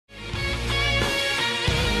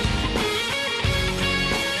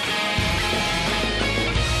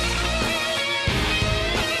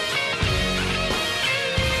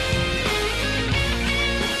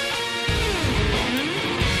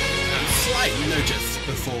notice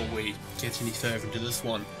before we get any further into this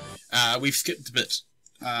one. We've skipped a bit.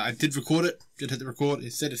 I did record it, did hit the record,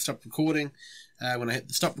 it said it stopped recording when I hit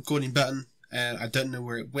the stop recording button, and I don't know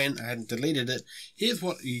where it went, I hadn't deleted it. Here's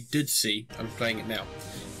what you did see, I'm playing it now.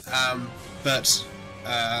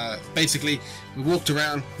 Basically, we walked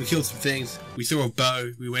around, we killed some things, we saw a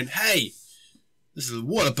bow, we went, hey, this is a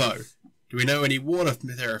water bow. Do we know any water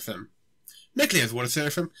seraphim? Nicholas has water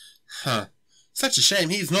seraphim? Huh. Such a shame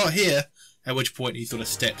he's not here. At which point he sort of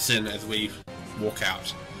steps in as we walk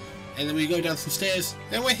out. And then we go down some stairs,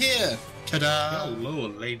 and we're here! Ta-da! Hello,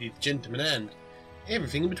 ladies, gentlemen, and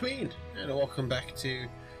everything in between. And welcome back to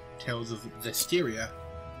Tales of Zestiria,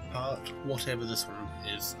 part whatever this one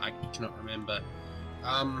is, I cannot remember.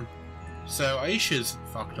 So Aisha's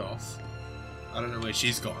fucked off. I don't know where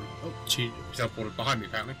she's gone. Oh, she teleported behind me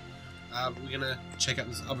apparently. We're gonna check out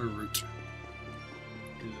this other route.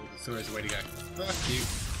 There's always a way to go. Fuck you.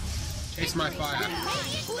 Taste my fire.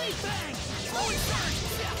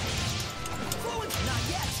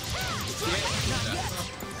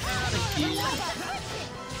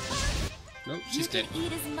 Nope, she's dead. You can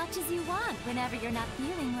eat as much as you want whenever you're not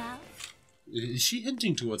feeling well. Is she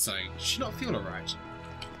hinting towards something? Does she not feel alright?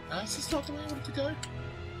 Is this not the way I wanted to go?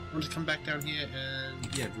 I want to come back down here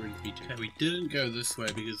and yeah, bring me to. We didn't go this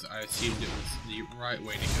way because I assumed it was the right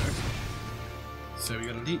way to go. So we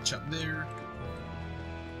got a leech up there.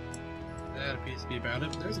 That appears to be about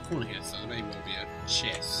it. There's a corner here, so there may well be a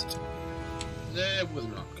chest. There was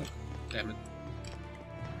not. God damn it.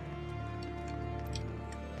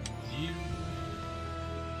 You.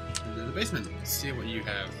 Into the basement. Let's see what you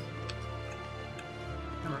have.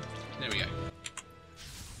 Come on. There we go.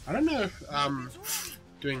 I don't know if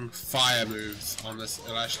doing fire moves on this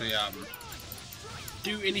will actually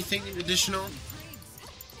do anything additional.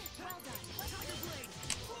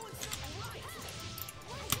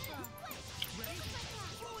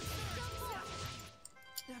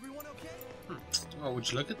 Oh,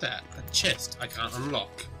 would you look at that? A chest I can't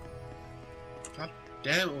unlock. God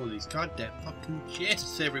damn all these goddamn fucking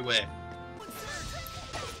chests everywhere.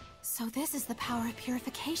 So this is the power of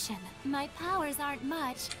purification. My powers aren't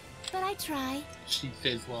much, but I try. She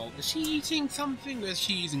says, well, is she eating something or is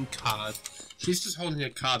she using cards? She's just holding her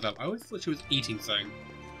card up. I always thought she was eating something.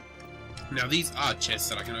 Now these are chests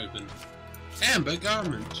that I can open. Amber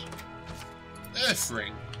garment. Earth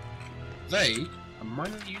ring. They are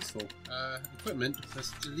minorly useful. Equipment for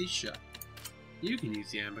Zestiria. You can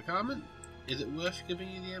use the amber garment. Is it worth giving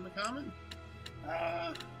you the amber garment?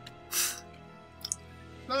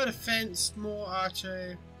 Low defense, more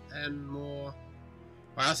archery, and more.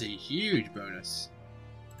 Wow, that's a huge bonus.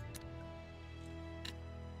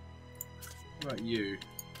 What about you?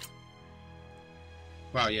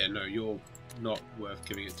 Wow, yeah, no, you're not worth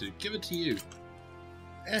giving it to. Give it to you.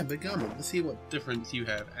 Amber garment. Let's see what difference you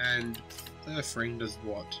have. And Earth ring does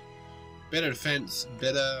what? Better defense,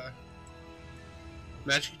 better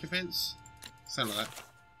magic defense? Something like that.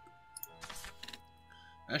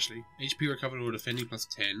 Actually, HP recovered or defending plus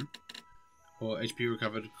 10. Or HP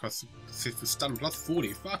recovered across the stun plus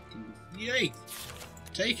 40. Fucking yay!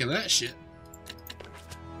 Taking that shit.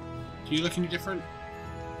 Do you look any different?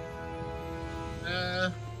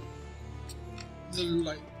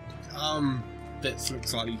 Bits look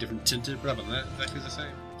slightly different tinted, but other than that, exactly the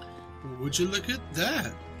same. Would you look at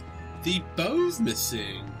that? The bow's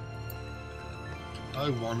missing. I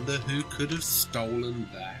wonder who could have stolen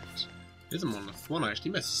that. There's a monolith one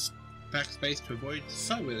actually. Miss backspace to avoid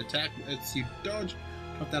sideway attack. As you dodge,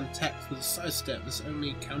 drop down attacks with a side step. This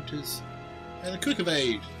only counters the quick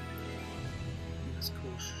evade. That's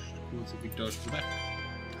cool. If we dodge to the back.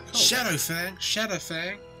 Cool. Shadowfang.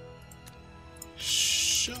 Shadowfang.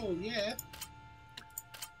 Sure, yeah.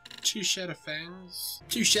 Two Shadowfangs.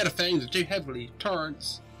 Two Shadowfangs and two heavily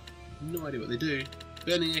torrents. No idea what they do.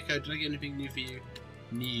 Burning Echo, did I get anything new for you?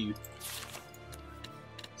 New.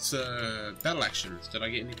 So, battle actions. Did I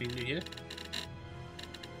get anything new here?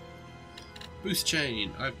 Boost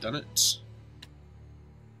chain. I've done it.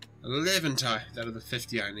 11 times out of the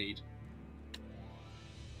 50 I need.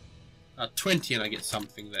 20 and I get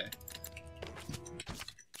something there.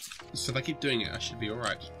 So if I keep doing it, I should be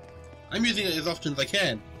alright. I'm using it as often as I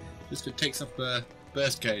can. Just it takes up a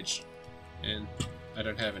burst gauge. And I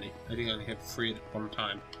don't have any. I think I only have 3 at one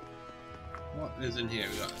time. What is in here?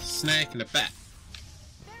 We got a snake and a bat.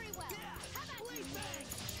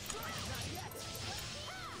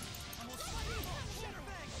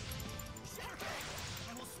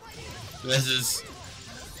 This is.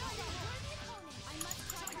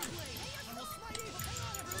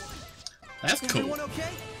 That's cool.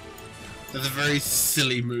 That's a very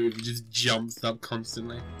silly move. It just jumps up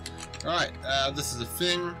constantly. Alright, this is a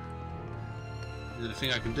thing. Is it a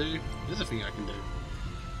thing I can do? It is a thing I can do.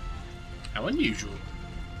 How unusual.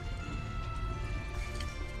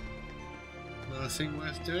 Another thing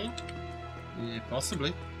worth doing? Yeah,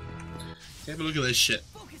 possibly. Have a look at this shit.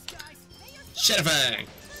 Shadowfang!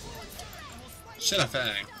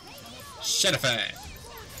 Shadowfang! Shadowfang!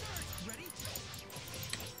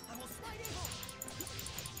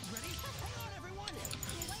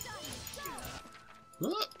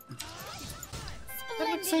 What? That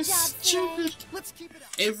looks so stupid.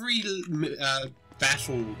 Every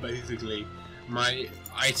battle, basically, my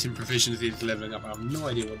item proficiency is leveling up. I have no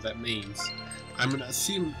idea what that means. I'm gonna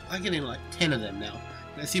assume I'm getting like 10 of them now.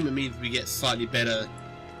 I assume it means we get slightly better,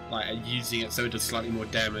 like at using it, so it does slightly more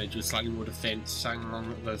damage or slightly more defense, something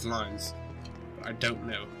along those lines. But I don't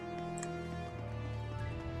know.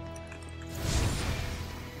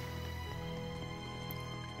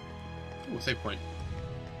 Oh, save point.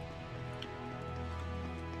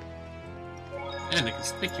 And a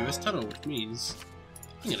conspicuous tunnel, which means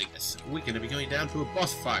I'm gonna guess we're gonna be going down to a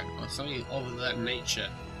boss fight or something of that nature.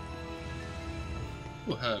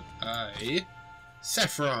 Oh, herb.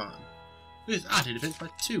 Saffron. This arty defense by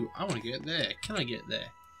 2. I want to get there. Can I get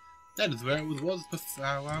there? That is where it was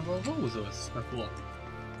before. Before.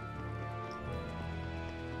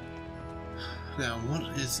 Now,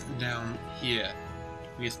 what is down here?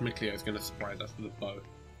 I guess Mikleo is going to surprise us with a bow.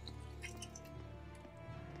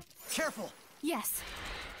 Careful! Yes.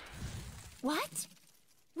 What?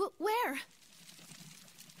 Where?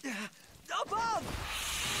 Above!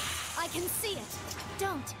 I can see it.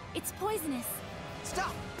 Don't. It's poisonous.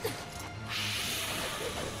 Stop!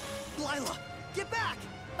 Lila, get back!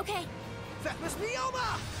 Okay. Fecmus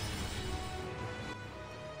Mioma!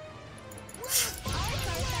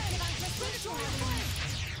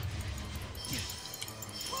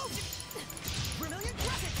 Brilliant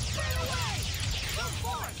Crescent! Straight away! Come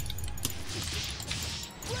forth!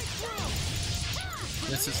 Break through!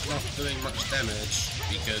 This is not doing much damage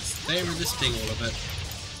because they're resisting all of it.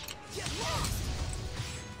 Get lost!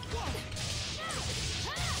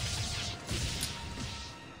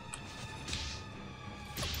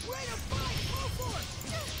 Way to fight! Go for it!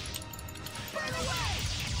 Burn away!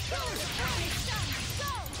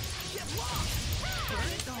 Get lost!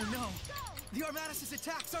 Oh no! The Armatus'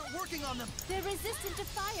 attacks aren't working on them! They're resistant to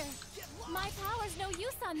fire. My power's no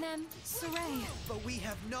use on them. Saray. But we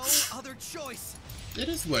have no other choice! It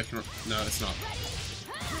is working on. No, it's not.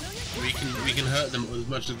 We can hurt them as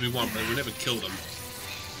much as we want, but we'll never kill them.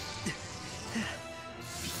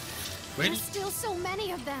 Where There's still so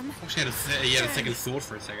many of them. Actually, he had a second sword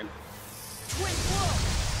for a second. Twin blow!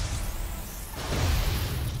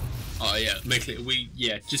 Oh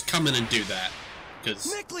yeah, just come in and do that, because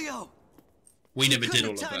Mikleo! we never did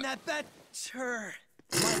all of Time that. that better.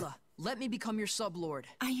 Lila, let me become your sublord.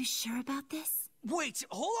 Are you sure about this? Wait,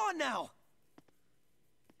 hold on now!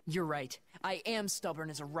 You're right. I am stubborn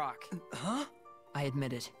as a rock. Huh? I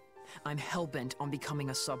admit it. I'm hellbent on becoming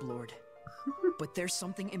a sublord. But there's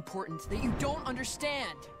something important that you don't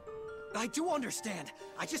understand. I do understand.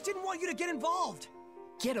 I just didn't want you to get involved.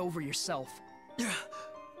 Get over yourself. Do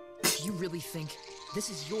you really think this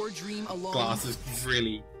is your dream alone? Glasses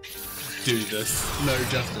really do this. No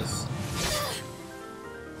justice.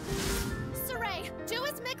 Saray, do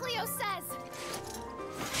as Mikleo says.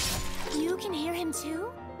 You can hear him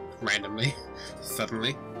too? Randomly.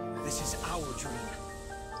 Suddenly. This is our dream.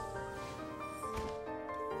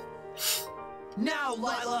 Now,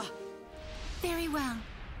 Lila! Very well.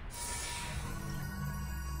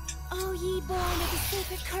 O ye born of the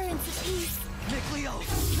sacred currents of peace, Mikleo!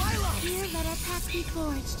 Lila! here let our pact be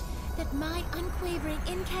forged, that my unquavering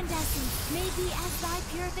incandescence may be as thy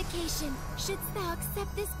purification. Shouldst thou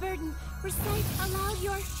accept this burden, recite aloud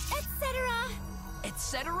your etc.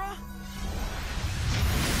 Etc.?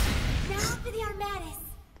 Now for the Armatus.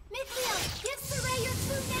 Mikleo, give Saray your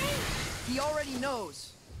true name! He already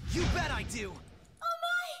knows. You bet I do! Oh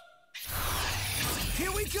my!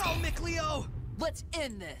 Here we go, Mikleo! Let's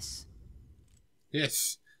end this.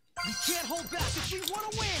 Yes. We can't hold back if we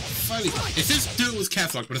want to win! Finally, it says do it with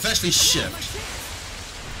caps lock, but it's actually shift,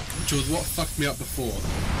 which was what fucked me up before.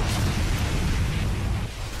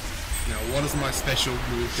 Now, what is my special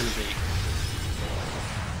move gonna be?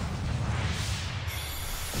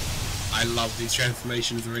 I love these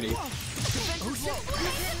transformations already.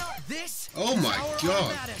 This? Oh my is our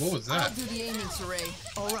god, Armatus. what was I'll that? do the aiming, Saray.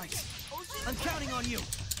 Alright. I'm counting on you.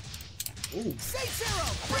 Ooh, Saint Zero,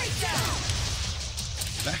 break down!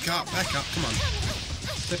 back up, come on.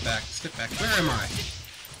 Step back, where am I?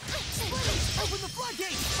 Open the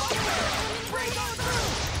floodgates! Break on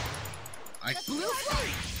through! I Blue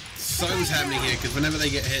fight! something's happening here because whenever they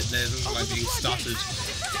get hit, they're sort of like being stuttered.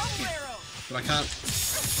 But I can't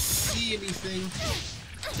see anything.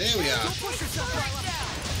 There we are.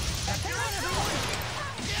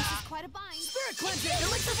 Quite a bind. Spirit cleansing,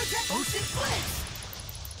 elixir protect, ocean flicks.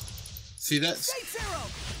 See, that's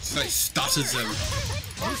it's like stutters them.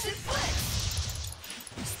 Ocean flicks.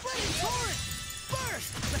 Spreading torrent.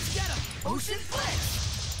 Burst. Let's get him. Ocean flicks.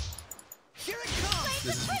 Here it comes.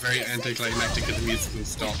 This is very anticlimactic as the music will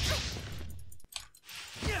stop.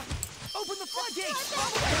 Yeah. Open the floodgates. All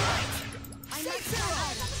the way right. I need zero.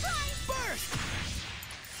 Burst.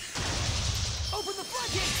 Open the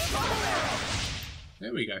floodgates. Bubble arrow.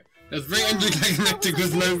 There we go. That's very anticlimactic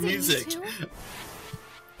with no music.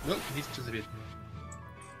 Oh, he's disappeared.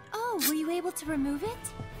 Oh, were you able to remove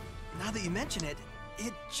it? Now that you mention it,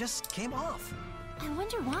 it just came off. I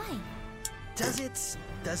wonder why. Does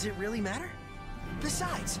it really matter?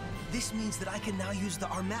 Besides, this means that I can now use the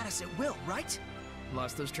Armatus at will, right?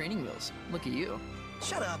 Lost those training wheels. Look at you.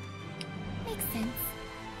 Shut up. Makes sense.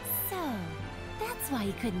 So, that's why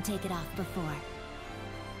you couldn't take it off before.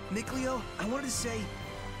 Mikleo, I wanted to say...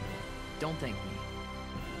 Don't thank me.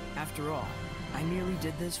 After all, I merely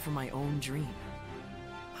did this for my own dream.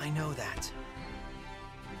 I know that.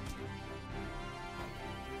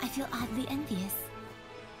 I feel oddly envious.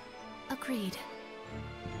 Agreed.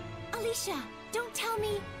 Alicia, don't tell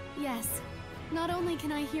me. Yes. Not only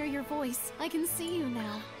can I hear your voice, I can see you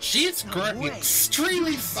now. She is growing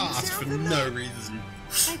extremely fast for no reason.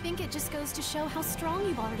 I think it just goes to show how strong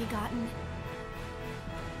you've already gotten.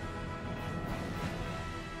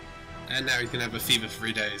 And now he's gonna have a fever for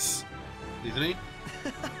 3 days. Isn't he?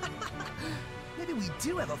 Maybe we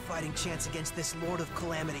do have a fighting chance against this Lord of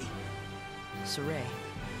Calamity. Saray.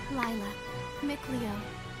 Lila, Mikleo,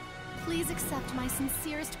 please accept my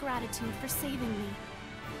sincerest gratitude for saving me.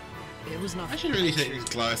 It was not. I should really take these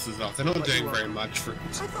glasses off. They're not doing very much for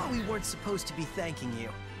I thought we weren't supposed to be thanking you.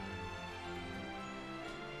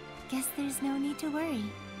 Guess there's no need to worry.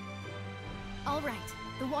 All right,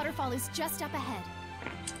 the waterfall is just up ahead.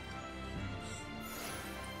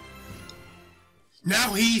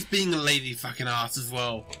 Now he's being a lady fucking ass as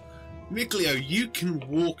well. Mikleo, you can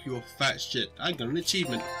walk your fat shit. I got an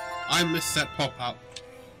achievement. I missed that pop-up.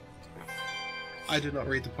 I did not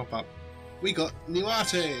read the pop-up. We got new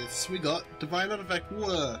artists. We got Divine Artifact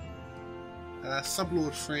Water.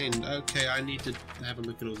 Sublord Friend. Okay, I need to have a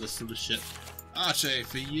look at all this sort of shit. Arche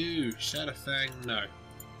for you. Shadowfang, no.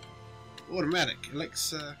 Automatic.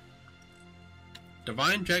 Elixir.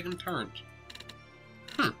 Divine Dragon Torrent.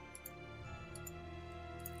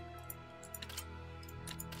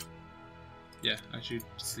 Yeah, I should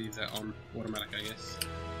just leave that on automatic, I guess.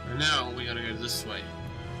 And now we gotta go this way.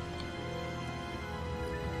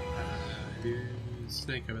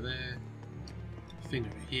 Snake over there. Thing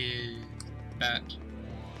over here. Bat.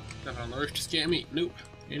 Nothing on the roof to scare me. Nope.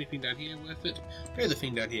 Anything down here worth it? Go the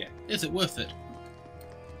thing down here. Is it worth it?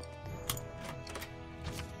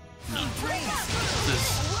 No.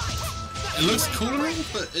 It looks cool and all,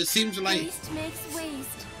 but it seems like... Waste makes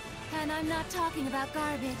waste. And I'm not talking about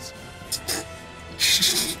garbage.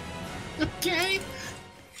 Okay.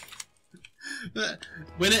 But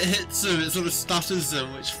when it hits them, it sort of stutters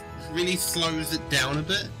them, which really slows it down a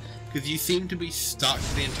bit. Because you seem to be stuck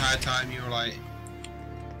the entire time you're like,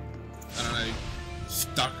 I don't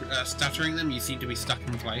know, stuttering them. You seem to be stuck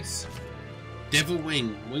in place. Devil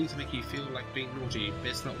Wing. Wings make you feel like being naughty.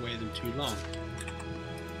 Best not wear them too long.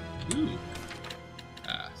 Ooh.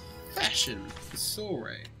 Fashion.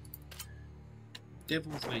 Soray.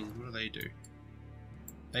 Devil's Wings. What do they do?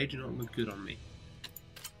 They do not look good on me.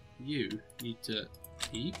 You need to...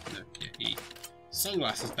 E? No, yeah, E.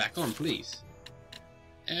 Sunglasses back on, please.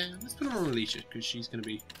 And let's put them on Alicia, because she's going to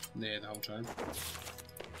be there the whole time.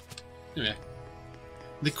 Anyway.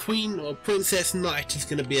 The Queen or Princess Knight is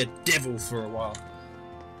going to be a devil for a while.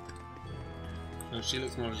 No, she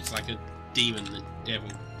looks more just like a demon than devil.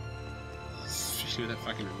 Especially with that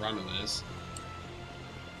fucking run of theirs.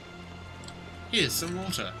 Here's some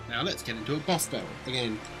water. Now let's get into a boss battle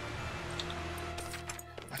again.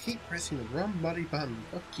 I keep pressing the wrong bloody button.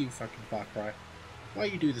 Fuck you, fucking Far Cry. Why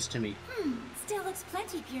you do this to me? Still looks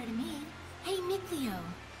plenty pure to me. Hey, Mikleo,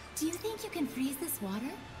 do you think you can freeze this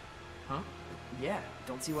water? Huh? Yeah,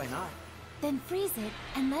 don't see why not. Then freeze it,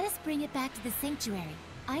 and let us bring it back to the sanctuary.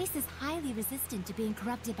 Ice is highly resistant to being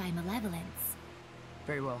corrupted by malevolence.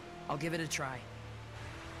 Very well. I'll give it a try.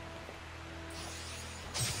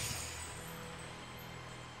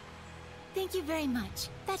 Thank you very much.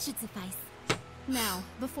 That should suffice. Now,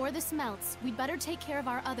 before this melts, we'd better take care of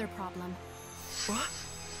our other problem. What?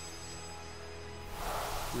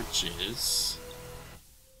 Which is...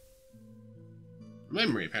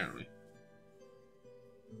 Memory, apparently.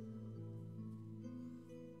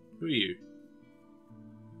 Who are you?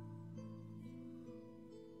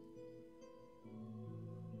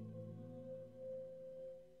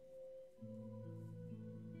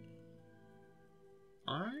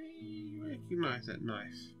 I recognize that knife.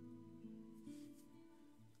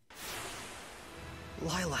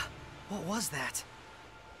 Lila, what was that?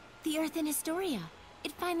 The Earth in Historia.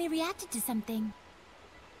 It finally reacted to something.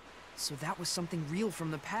 So that was something real from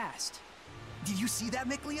the past. Did you see that,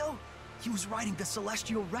 Miclio? He was writing the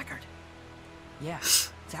celestial record. Yeah,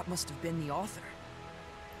 that must have been the author.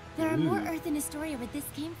 There are more Earth in Historia where this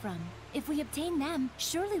came from. If we obtain them,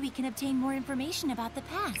 surely we can obtain more information about the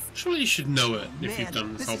past. Surely you should know it if Man, you've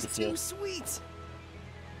done this all is before. too sweet.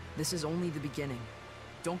 This is only the beginning.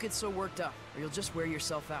 Don't get so worked up, or you'll just wear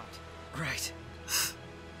yourself out. Right.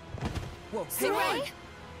 Whoa, Saray!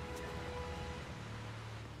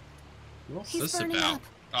 What's He's this burning about?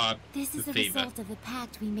 up. This the is a fever. result of the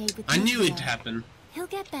pact we made with I knew Miclio. it'd happen. He'll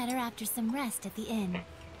get better after some rest at the inn.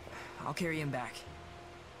 I'll carry him back.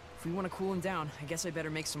 If we want to cool him down, I guess I better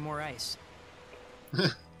make some more ice.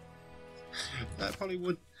 That probably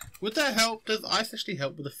would. Would that help? Does ice actually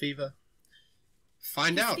help with the fever?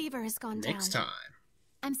 Find His out fever has gone next down. time.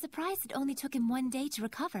 I'm surprised it only took him 1 day to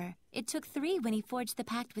recover. It took 3 when he forged the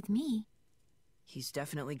pact with me. He's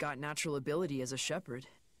definitely got natural ability as a shepherd.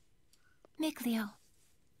 Miclio.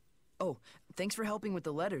 Oh, thanks for helping with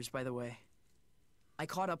the letters, by the way. I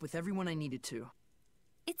caught up with everyone I needed to.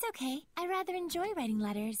 It's okay. I rather enjoy writing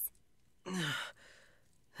letters.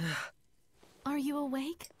 Are you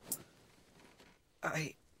awake?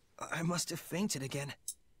 I must have fainted again.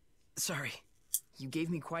 Sorry. You gave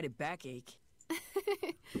me quite a backache.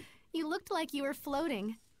 You looked like you were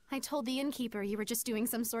floating. I told the innkeeper you were just doing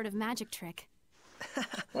some sort of magic trick.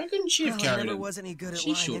 Why couldn't she have Well, I carried never him? was any good at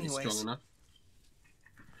She's lying surely anyways. strong enough.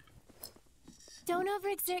 Don't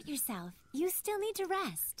overexert yourself. You still need to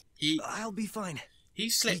rest. I'll be fine. He We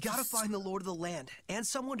slept. gotta find the Lord of the Land and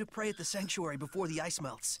someone to pray at the sanctuary before the ice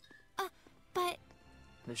melts. But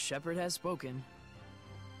The shepherd has spoken.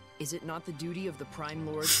 Is it not the duty of the Prime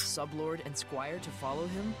Lord, Sublord, and Squire to follow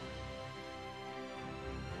him?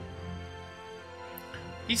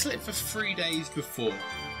 He slept for 3 days before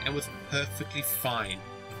and was perfectly fine.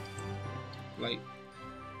 Like,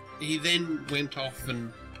 he then went off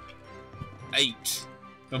and ate,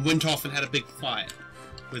 and went off and had a big fight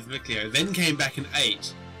with Miclio, then came back and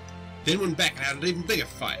ate, then went back and had an even bigger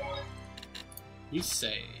fight. You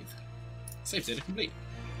save. Save data complete.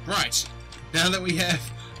 Right, now that we have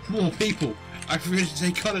more people, I'm ready to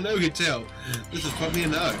take on an ogre tail. This is probably a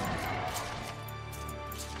no.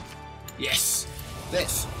 Yes!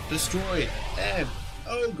 Let's destroy an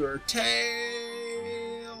ogre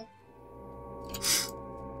tail!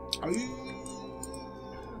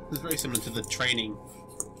 It's very similar to the training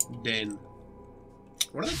den.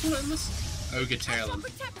 What do they call it in this? Ogre tail. Blue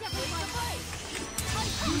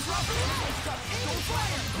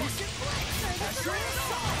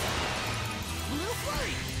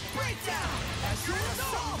Flurry! Breakdown! Azure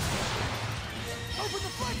Assault! Open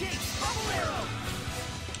the floodgates! Bubble Arrow!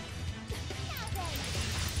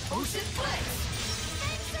 Ocean Flex!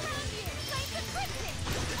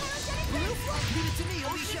 Blue Flurry! Leave it to me,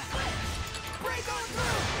 Alicia! Break on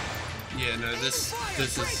through! Yeah, no, this is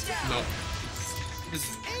not. This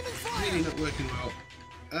is Aim and fire! really not working well.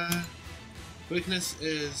 Weakness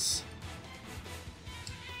is.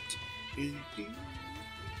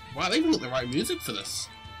 Wow, they even got the right music for this.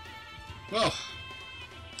 Well,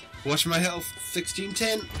 watch my health.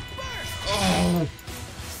 1610. Burst! Oh,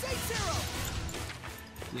 Safe Zero!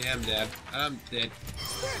 yeah, I'm dead. I'm dead.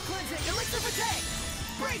 Spirit Cleansing! Elixir for Tank!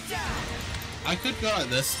 Breakdown! I could go at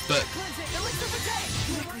this, but Cleansing! Elixir for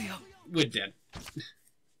Tank! we're dead.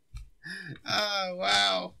 Oh,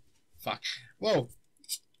 wow. Fuck. Well,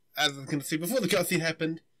 as I can see before the cutscene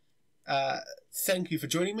happened, thank you for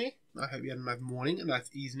joining me. I hope you had a nice morning, a nice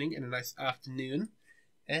evening, and a nice afternoon.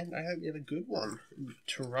 And I hope you had a good one.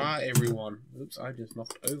 Ta-ra, everyone. Oops, I just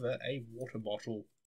knocked over a water bottle.